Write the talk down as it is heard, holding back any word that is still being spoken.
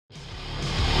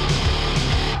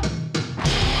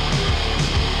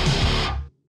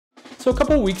So a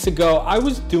couple of weeks ago, I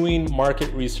was doing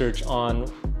market research on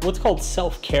what's called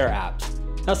self-care apps.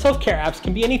 Now, self-care apps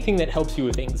can be anything that helps you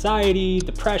with anxiety,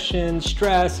 depression,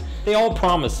 stress. They all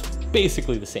promise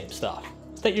basically the same stuff.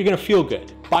 It's that you're gonna feel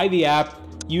good. Buy the app,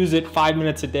 use it 5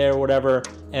 minutes a day or whatever,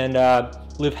 and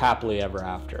live happily ever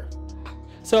after.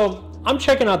 So I'm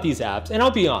checking out these apps, and I'll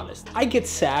be honest, I get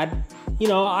sad. You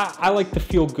know, I like to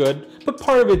feel good, but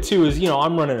part of it too is, you know,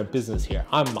 I'm running a business here.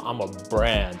 I'm a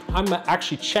brand. I'm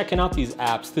actually checking out these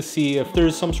apps to see if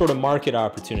there's some sort of market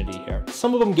opportunity here.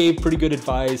 Some of them gave pretty good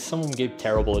advice, some of them gave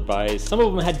terrible advice, some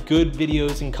of them had good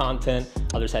videos and content,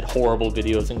 others had horrible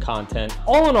videos and content.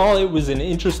 All in all, it was an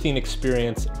interesting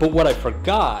experience, but what I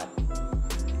forgot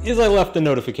is I left the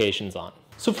notifications on.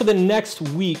 So for the next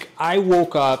week, I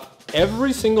woke up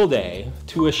every single day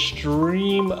to a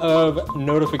stream of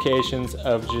notifications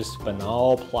of just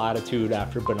banal platitude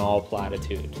after banal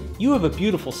platitude. You have a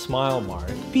beautiful smile, Mark.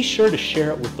 Be sure to share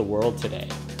it with the world today.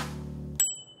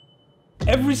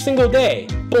 Every single day,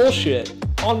 bullshit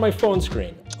on my phone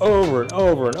screen, over and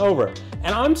over and over.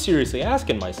 And I'm seriously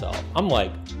asking myself, I'm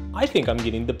like, I think I'm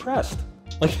getting depressed.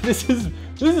 Like this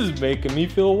is making me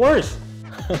feel worse.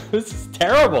 This is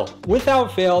terrible.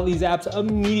 Without fail, these apps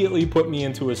immediately put me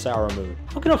into a sour mood.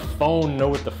 How can a phone know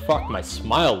what the fuck my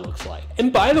smile looks like?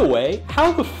 And by the way,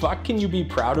 how the fuck can you be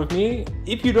proud of me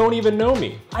if you don't even know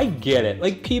me? I get it,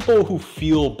 like people who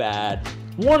feel bad,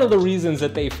 one of the reasons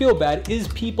that they feel bad is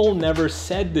people never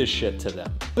said this shit to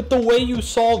them. But the way you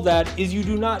solve that is you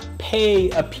do not pay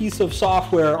a piece of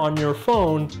software on your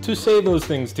phone to say those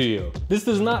things to you. This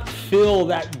does not fill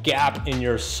that gap in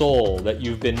your soul that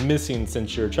you've been missing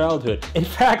since your childhood. In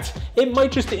fact, it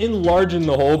might just enlarge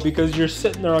the hole because you're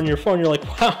sitting there on your phone, you're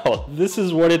like, wow, this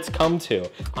is what it's come to.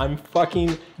 I'm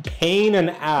fucking paying an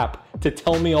app to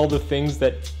tell me all the things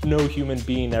that no human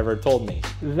being ever told me.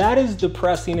 That is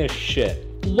depressing as shit.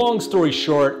 Long story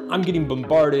short, I'm getting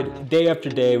bombarded day after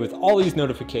day with all these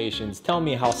notifications telling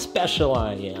me how special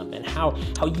I am and how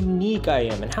unique I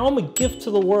am and how I'm a gift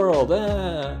to the world.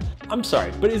 I'm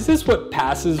sorry, but is this what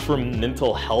passes for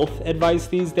mental health advice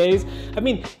these days? I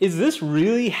mean, is this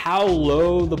really how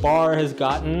low the bar has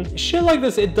gotten? Shit like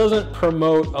this, it doesn't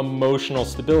promote emotional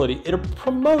stability. It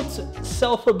promotes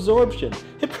self-absorption.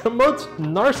 It promotes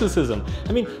narcissism.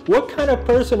 I mean, what kind of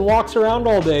person walks around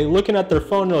all day looking at their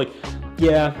phone and they're like,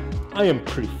 yeah, I am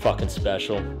pretty fucking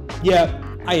special. Yeah,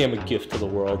 I am a gift to the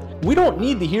world. We don't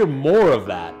need to hear more of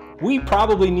that. We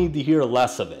probably need to hear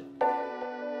less of it.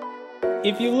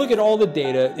 If you look at all the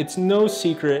data, it's no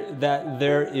secret that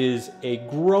there is a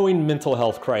growing mental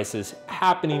health crisis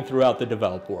happening throughout the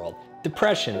developed world.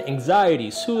 Depression,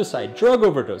 anxiety, suicide, drug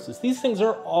overdoses, these things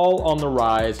are all on the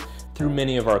rise through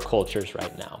many of our cultures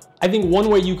right now. I think one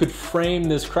way you could frame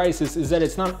this crisis is that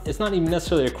it's not even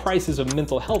necessarily a crisis of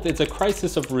mental health, it's a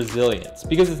crisis of resilience.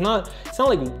 Because it's not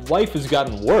like life has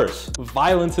gotten worse.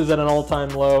 Violence is at an all-time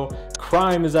low,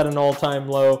 crime is at an all-time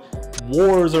low,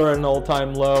 wars are at an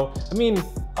all-time low. I mean,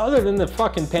 other than the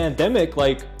fucking pandemic,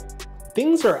 like,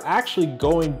 things are actually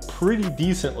going pretty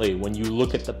decently when you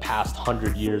look at the past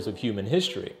 100 years of human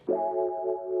history.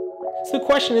 So the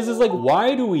question is like,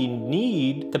 why do we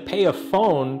need to pay a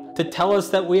phone to tell us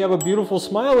that we have a beautiful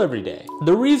smile every day?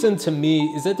 The reason to me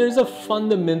is that there's a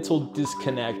fundamental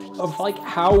disconnect of like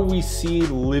how we see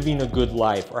living a good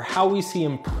life or how we see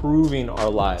improving our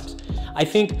lives. I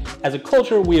think as a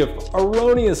culture, we have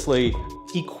erroneously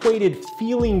equated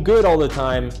feeling good all the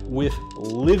time with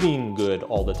living good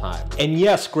all the time. And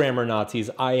yes, grammar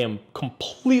Nazis, I am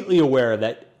completely aware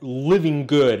that living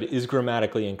good is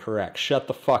grammatically incorrect. Shut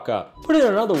the fuck up. Put it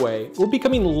another way, we're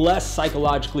becoming less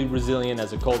psychologically resilient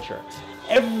as a culture.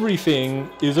 Everything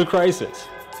is a crisis.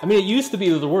 I mean, it used to be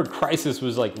that the word crisis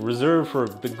was like reserved for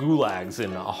the gulags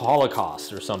and a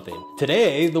Holocaust or something.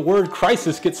 Today, the word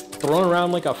crisis gets thrown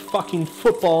around like a fucking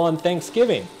football on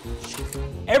Thanksgiving.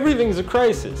 Everything's a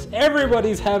crisis.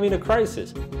 Everybody's having a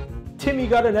crisis. Timmy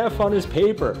got an F on his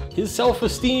paper. His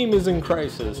self-esteem is in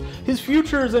crisis. His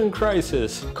future is in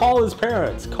crisis. Call his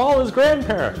parents. Call his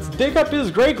grandparents. Dig up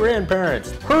his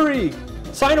great-grandparents. Hurry!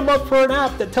 Sign him up for an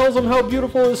app that tells him how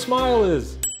beautiful his smile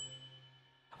is.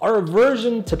 Our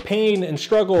aversion to pain and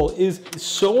struggle is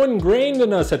so ingrained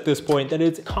in us at this point that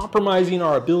it's compromising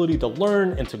our ability to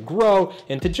learn and to grow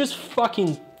and to just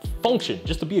fucking function,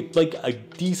 just to be like a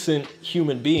decent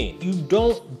human being. You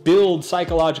don't build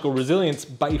psychological resilience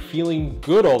by feeling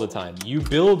good all the time. You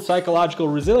build psychological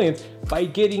resilience by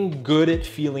getting good at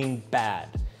feeling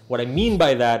bad. What I mean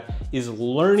by that is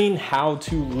learning how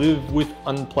to live with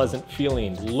unpleasant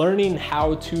feelings, learning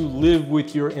how to live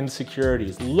with your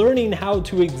insecurities, learning how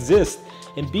to exist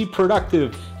and be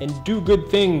productive and do good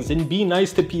things and be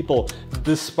nice to people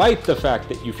despite the fact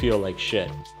that you feel like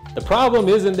shit. The problem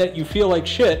isn't that you feel like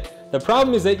shit, the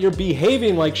problem is that you're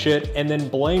behaving like shit and then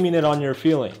blaming it on your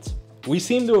feelings. We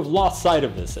seem to have lost sight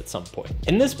of this at some point.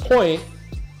 And this point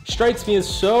strikes me as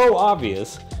so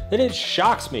obvious that it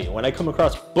shocks me when I come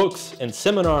across books and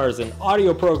seminars and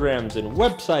audio programs and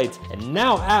websites and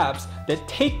now apps that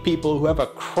take people who have a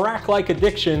crack-like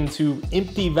addiction to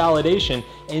empty validation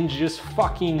and just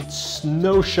fucking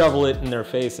snow shovel it in their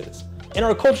faces. In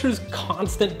our culture's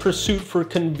constant pursuit for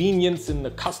convenience and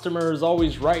the customer is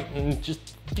always right and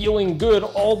just feeling good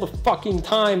all the fucking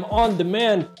time on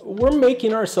demand, we're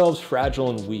making ourselves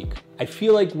fragile and weak. I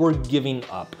feel like we're giving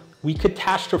up. We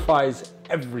catastrophize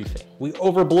everything. We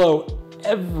overblow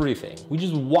everything. We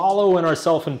just wallow in our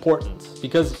self-importance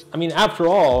because, I mean, after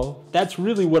all, that's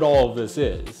really what all of this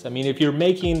is. I mean, if you're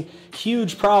making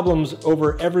huge problems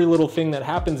over every little thing that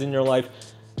happens in your life,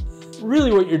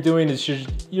 really what you're doing is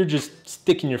you're just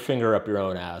sticking your finger up your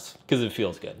own ass because it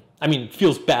feels good. I mean, it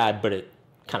feels bad, but it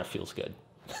kind of feels good.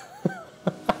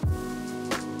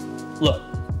 Look,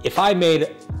 if I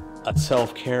made a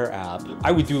self-care app,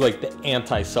 I would do like the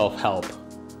anti-self-help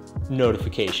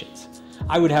notifications.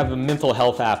 I would have a mental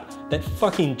health app that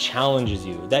fucking challenges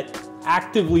you, that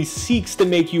actively seeks to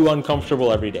make you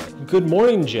uncomfortable every day. Good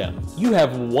morning, Jim. You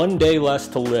have one day less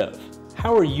to live.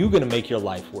 How are you gonna make your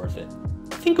life worth it?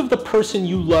 Think of the person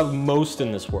you love most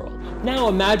in this world. Now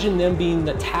imagine them being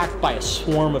attacked by a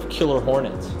swarm of killer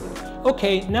hornets.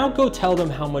 Okay, now go tell them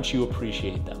how much you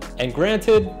appreciate them. And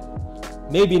granted,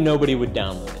 maybe nobody would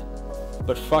download it.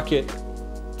 But fuck it,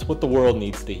 it's what the world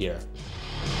needs to hear.